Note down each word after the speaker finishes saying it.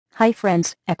Hi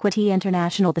friends, Equity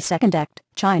International the Second Act,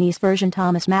 Chinese version.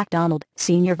 Thomas McDonald,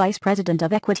 Senior Vice President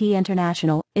of Equity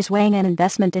International, is weighing an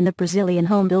investment in the Brazilian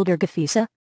home builder Gafisa.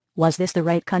 Was this the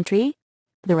right country?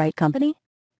 The right company?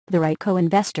 The right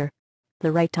co-investor?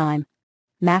 The right time?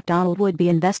 McDonald would be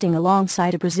investing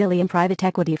alongside a Brazilian private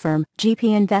equity firm,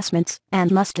 GP Investments, and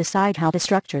must decide how to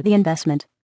structure the investment.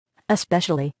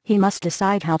 Especially, he must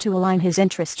decide how to align his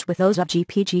interests with those of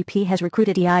GP. GP has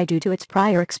recruited EI due to its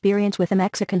prior experience with the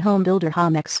Mexican home builder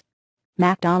Homex.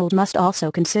 McDonald must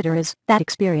also consider is that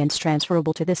experience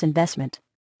transferable to this investment.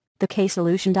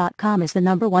 TheCaseSolution.com is the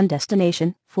 #1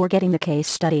 destination for getting the case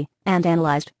study and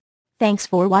analyzed. Thanks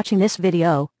for watching this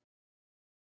video.